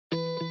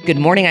Good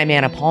morning, I'm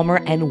Anna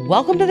Palmer, and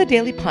welcome to the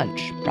Daily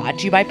Punch, brought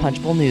to you by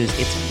Punchbowl News.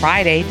 It's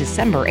Friday,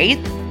 December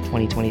 8th,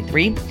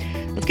 2023.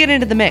 Let's get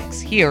into the mix.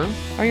 Here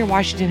are your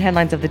Washington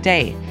headlines of the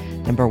day.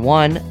 Number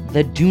 1,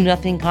 the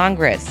Do-Nothing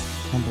Congress.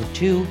 Number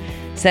 2,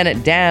 Senate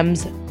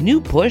Dems' new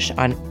push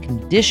on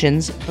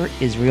conditions for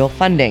Israel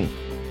funding.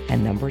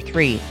 And number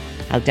 3,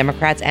 how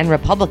Democrats and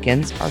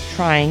Republicans are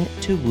trying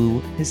to woo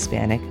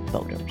Hispanic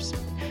voters.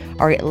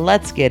 All right,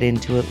 let's get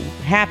into it.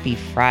 Happy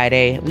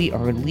Friday. We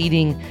are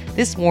leading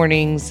this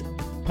morning's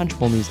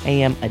Punchbowl News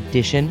AM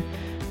edition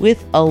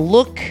with a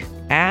look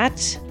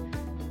at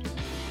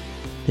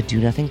the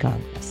Do-Nothing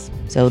Congress.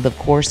 So, of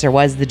course, there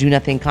was the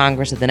Do-Nothing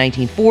Congress of the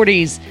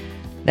 1940s.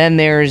 Then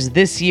there's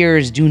this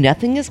year's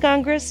Do-Nothingest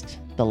Congress,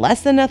 the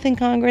Less Than Nothing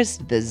Congress,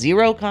 the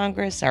Zero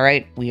Congress. All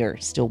right, we are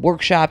still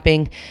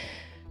workshopping,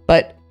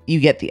 but you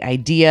get the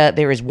idea.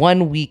 There is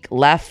 1 week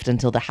left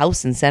until the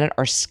House and Senate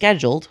are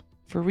scheduled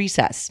for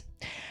recess.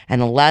 And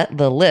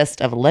the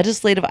list of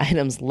legislative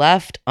items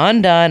left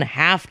undone,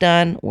 half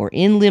done, or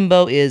in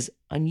limbo is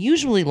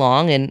unusually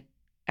long and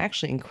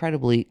actually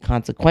incredibly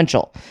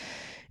consequential.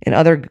 In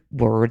other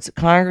words,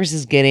 Congress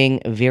is getting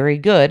very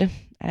good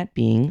at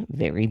being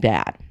very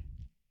bad.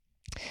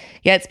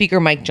 Yet Speaker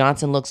Mike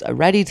Johnson looks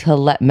ready to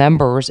let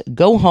members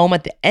go home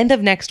at the end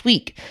of next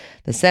week.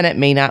 The Senate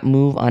may not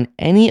move on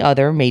any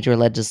other major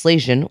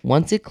legislation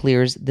once it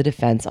clears the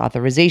defense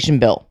authorization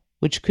bill,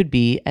 which could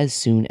be as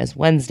soon as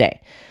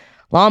Wednesday.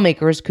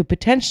 Lawmakers could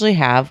potentially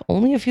have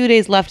only a few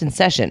days left in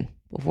session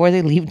before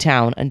they leave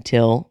town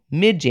until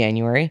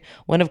mid-January,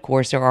 when, of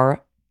course, there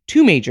are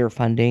 2 major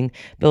funding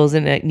bills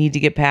that need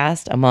to get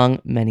passed, among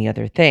many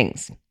other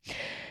things.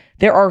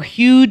 There are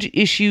huge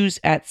issues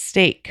at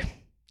stake: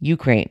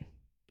 Ukraine,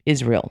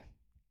 Israel,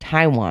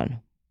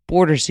 Taiwan,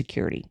 border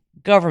security,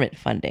 government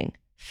funding,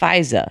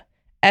 FISA,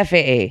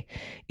 FAA.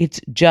 It's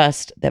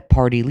just that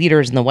party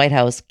leaders in the White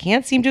House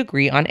can't seem to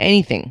agree on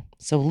anything,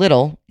 so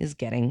little is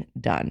getting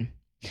done.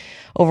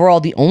 Overall,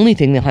 the only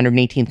thing the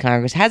 118th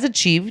Congress has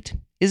achieved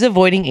is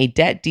avoiding a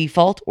debt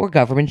default or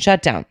government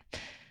shutdown.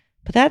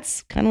 But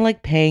that's kind of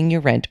like paying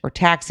your rent or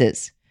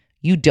taxes.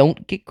 You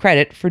don't get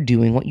credit for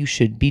doing what you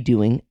should be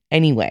doing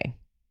anyway.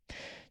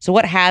 So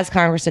what has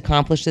Congress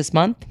accomplished this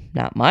month?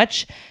 Not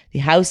much. The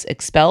House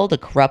expelled a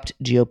corrupt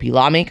GOP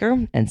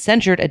lawmaker and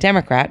censured a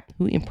Democrat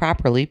who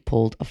improperly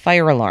pulled a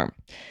fire alarm.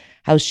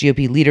 House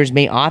GOP leaders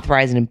may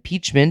authorize an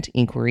impeachment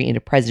inquiry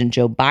into President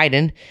Joe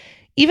Biden,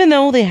 even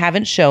though they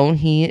haven't shown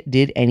he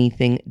did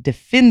anything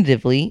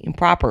definitively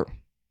improper.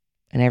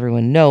 And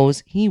everyone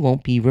knows he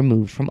won't be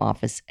removed from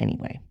office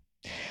anyway.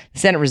 The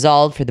Senate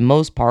resolved, for the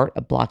most part,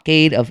 a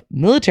blockade of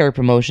military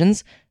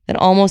promotions that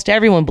almost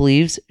everyone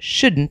believes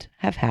shouldn't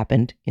have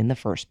happened in the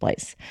first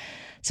place.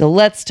 So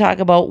let's talk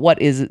about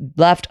what is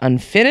left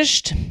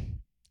unfinished.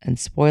 And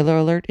spoiler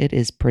alert, it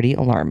is pretty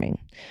alarming.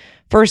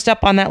 First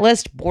up on that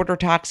list, border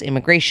talks,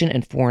 immigration,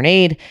 and foreign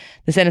aid.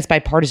 The Senate's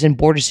bipartisan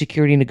border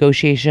security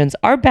negotiations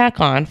are back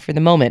on for the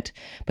moment.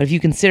 But if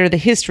you consider the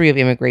history of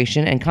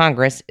immigration and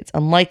Congress, it's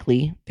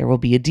unlikely there will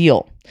be a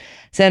deal.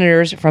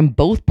 Senators from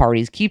both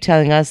parties keep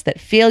telling us that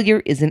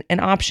failure isn't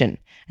an option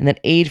and that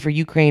aid for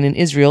Ukraine and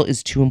Israel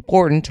is too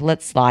important to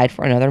let slide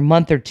for another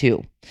month or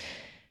two.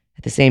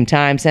 At the same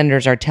time,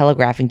 senators are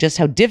telegraphing just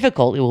how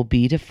difficult it will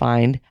be to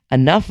find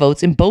enough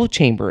votes in both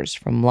chambers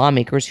from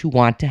lawmakers who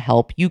want to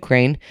help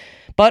Ukraine,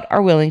 but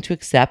are willing to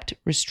accept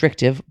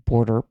restrictive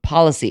border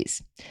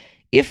policies.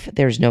 If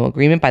there's no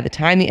agreement by the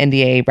time the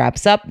NDAA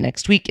wraps up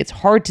next week, it's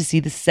hard to see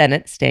the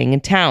Senate staying in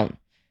town.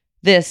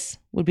 This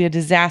would be a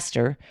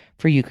disaster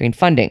for Ukraine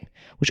funding,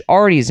 which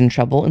already is in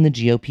trouble in the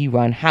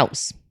GOP-run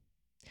House.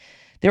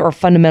 There are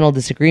fundamental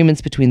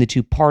disagreements between the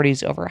two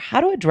parties over how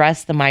to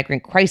address the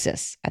migrant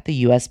crisis at the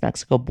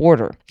U.S.-Mexico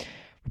border.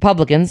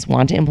 Republicans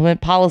want to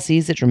implement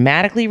policies that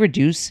dramatically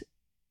reduce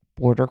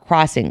border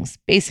crossings,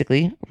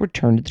 basically a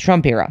return to the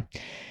Trump era,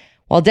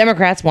 while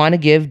Democrats want to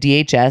give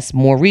DHS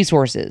more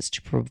resources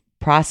to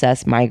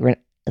process migrant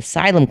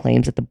asylum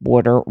claims at the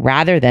border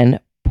rather than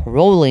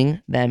paroling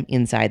them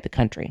inside the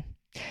country.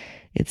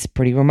 It's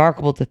pretty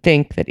remarkable to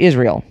think that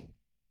Israel,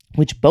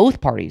 which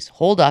both parties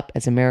hold up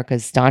as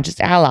America's staunchest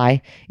ally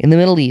in the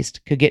Middle East,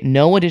 could get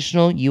no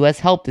additional U.S.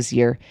 help this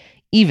year,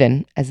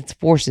 even as its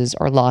forces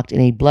are locked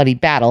in a bloody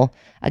battle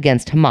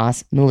against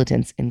Hamas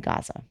militants in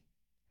Gaza.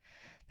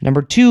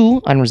 Number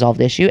 2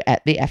 unresolved issue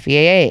at the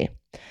FAA.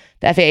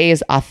 The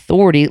FAA's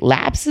authority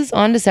lapses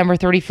on December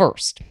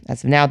 31st.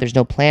 As of now, there's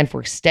no plan for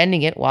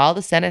extending it while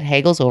the Senate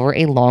haggles over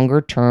a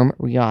longer-term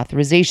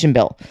reauthorization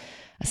bill.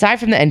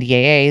 Aside from the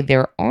NDAA,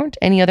 there aren't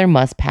any other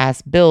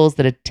must-pass bills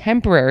that a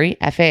temporary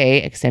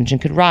FAA extension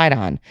could ride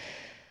on.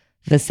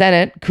 The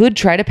Senate could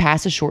try to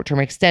pass a short-term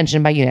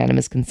extension by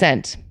unanimous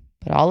consent,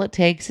 but all it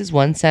takes is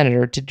one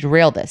senator to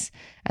derail this,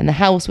 and the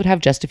House would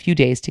have just a few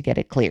days to get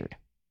it cleared.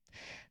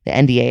 The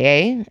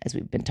NDAA, as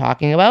we've been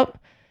talking about,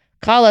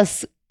 call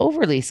us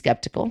overly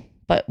skeptical,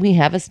 but we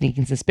have a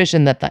sneaking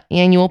suspicion that the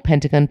annual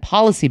Pentagon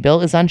policy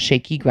bill is on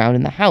shaky ground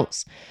in the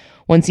House.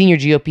 One senior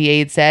GOP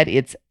aide said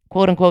it's,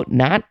 quote unquote,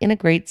 not in a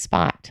great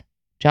spot.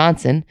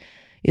 Johnson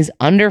is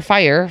under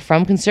fire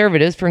from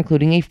conservatives for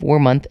including a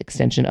 4-month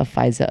extension of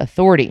FISA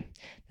authority.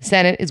 The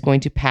Senate is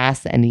going to pass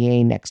the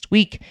NDAA next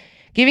week,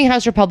 giving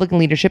House Republican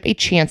leadership a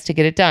chance to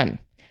get it done.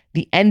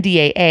 The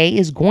NDAA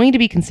is going to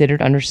be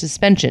considered under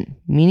suspension,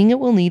 meaning it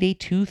will need a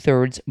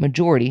 2/3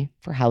 majority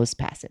for House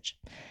passage.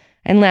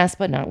 And last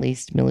but not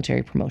least,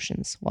 military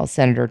promotions. While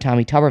Senator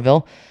Tommy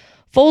Tuberville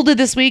folded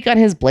this week on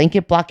his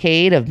blanket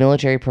blockade of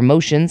military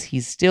promotions,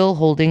 he's still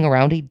holding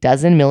around a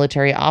dozen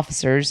military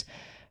officers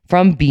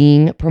from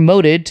being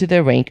promoted to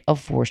the rank of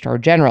 4-star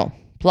general.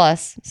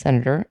 Plus,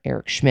 Senator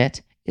Eric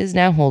Schmidt is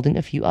now holding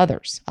a few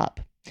others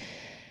up.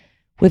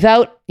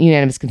 Without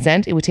unanimous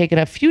consent, it would take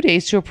a few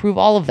days to approve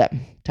all of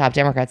them. Top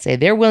Democrats say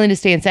they're willing to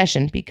stay in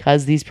session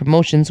because these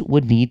promotions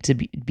would need to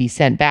be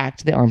sent back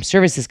to the Armed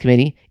Services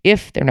Committee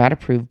if they're not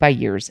approved by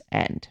year's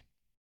end.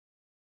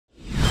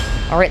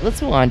 All right,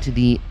 let's move on to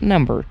the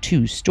number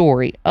 2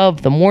 story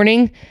of the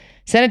morning.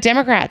 Senate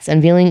Democrats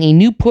unveiling a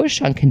new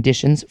push on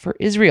conditions for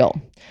Israel.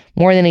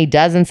 More than a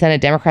dozen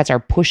Senate Democrats are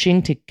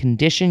pushing to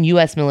condition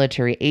U.S.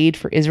 military aid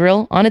for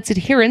Israel on its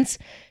adherence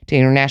to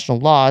international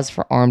laws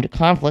for armed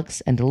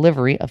conflicts and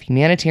delivery of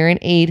humanitarian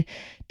aid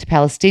to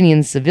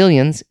Palestinian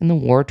civilians in the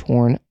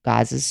war-torn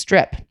Gaza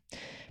Strip.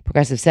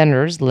 Progressive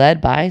senators,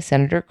 led by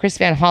Senator Chris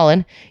Van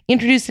Hollen,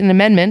 introduced an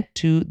amendment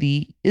to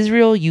the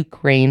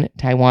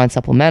Israel-Ukraine-Taiwan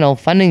supplemental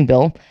funding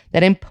bill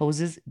that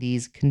imposes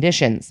these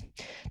conditions.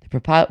 The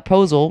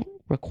proposal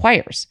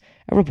requires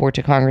a report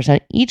to Congress on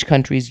each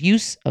country's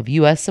use of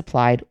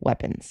U.S.-supplied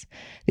weapons.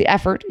 The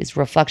effort is a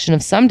reflection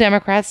of some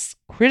Democrats'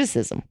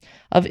 criticism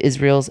of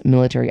Israel's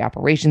military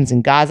operations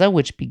in Gaza,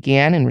 which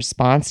began in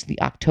response to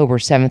the October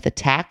 7th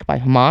attack by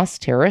Hamas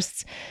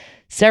terrorists.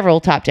 Several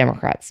top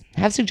Democrats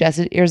have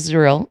suggested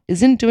Israel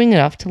isn't doing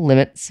enough to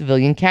limit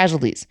civilian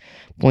casualties,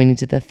 pointing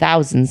to the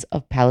thousands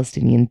of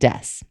Palestinian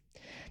deaths.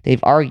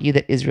 They've argued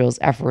that Israel's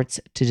efforts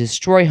to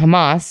destroy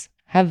Hamas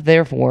have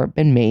therefore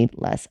been made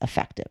less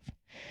effective.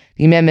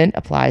 The amendment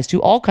applies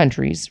to all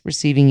countries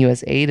receiving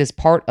U.S. aid as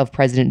part of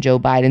President Joe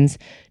Biden's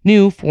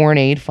new foreign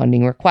aid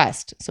funding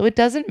request, so it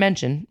doesn't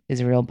mention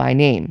Israel by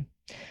name.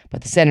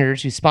 But the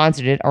senators who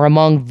sponsored it are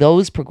among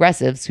those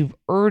progressives who've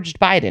urged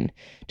Biden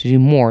to do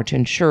more to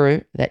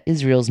ensure that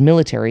Israel's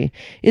military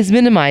is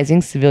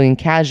minimizing civilian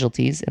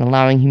casualties and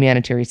allowing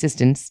humanitarian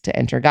assistance to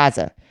enter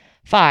Gaza.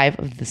 5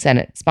 of the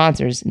Senate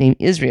sponsors name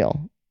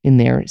Israel in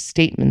their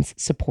statements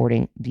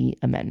supporting the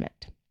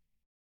amendment.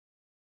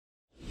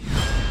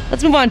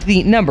 Let's move on to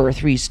the number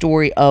 3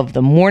 story of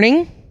the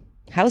morning.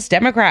 House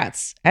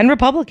Democrats and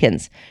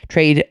Republicans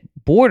trade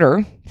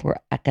border for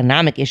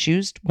economic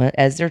issues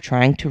as they're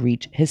trying to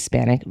reach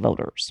Hispanic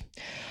voters.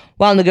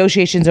 While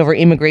negotiations over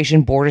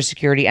immigration, border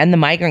security, and the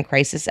migrant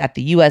crisis at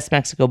the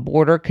U.S.-Mexico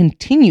border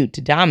continue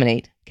to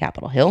dominate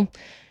Capitol Hill,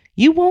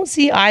 you won't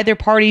see either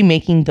party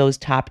making those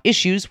top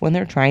issues when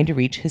they're trying to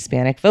reach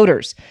Hispanic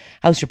voters.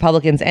 House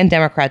Republicans and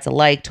Democrats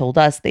alike told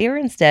us they are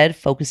instead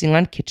focusing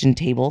on kitchen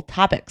table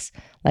topics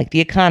like the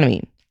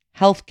economy,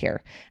 healthcare,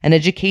 and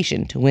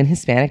education to win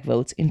Hispanic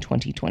votes in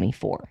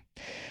 2024.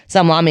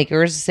 Some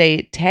lawmakers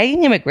say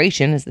tagging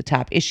immigration as the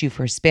top issue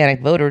for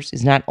Hispanic voters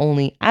is not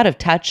only out of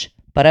touch,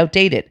 but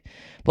outdated.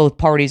 Both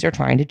parties are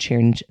trying to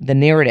change the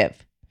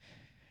narrative.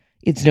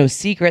 It's no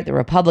secret that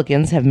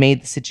Republicans have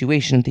made the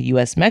situation at the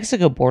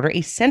U.S.-Mexico border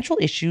a central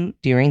issue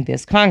during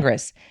this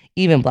Congress,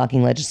 even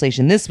blocking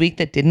legislation this week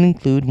that didn't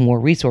include more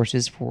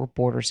resources for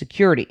border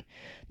security.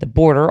 The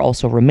border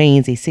also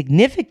remains a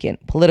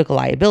significant political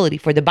liability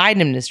for the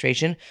Biden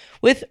administration,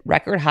 with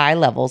record high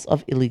levels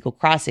of illegal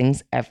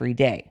crossings every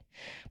day.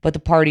 But the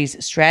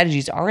party's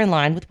strategies are in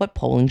line with what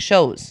polling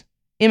shows.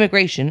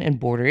 Immigration and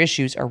border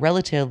issues are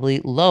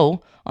relatively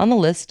low on the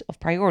list of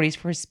priorities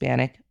for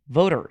Hispanic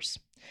voters.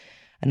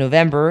 A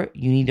November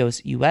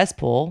Unidos U.S.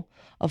 poll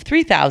of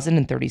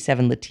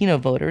 3,037 Latino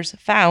voters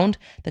found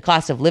the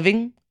cost of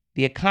living,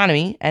 the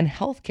economy, and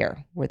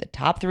healthcare were the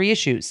top 3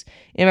 issues.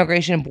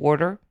 Immigration and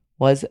border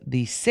was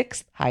the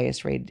 6th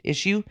highest rated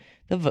issue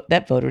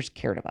that voters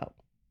cared about.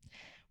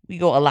 We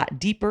go a lot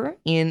deeper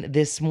in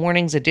this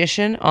morning's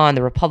edition on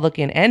the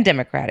Republican and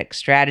Democratic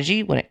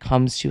strategy when it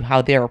comes to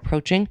how they're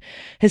approaching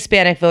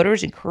Hispanic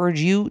voters.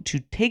 Encourage you to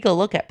take a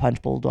look at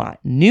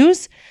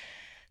punchbowl.news.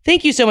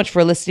 Thank you so much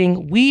for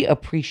listening. We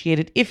appreciate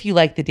it. If you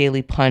like the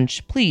Daily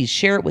Punch, please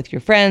share it with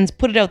your friends.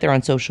 Put it out there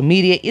on social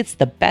media. It's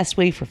the best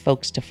way for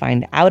folks to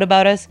find out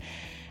about us.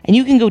 And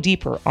you can go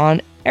deeper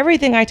on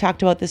everything I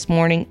talked about this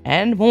morning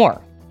and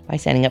more by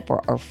signing up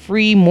for our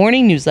free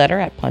morning newsletter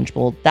at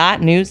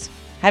punchbowl.news.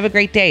 Have a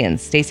great day and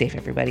stay safe,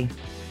 everybody.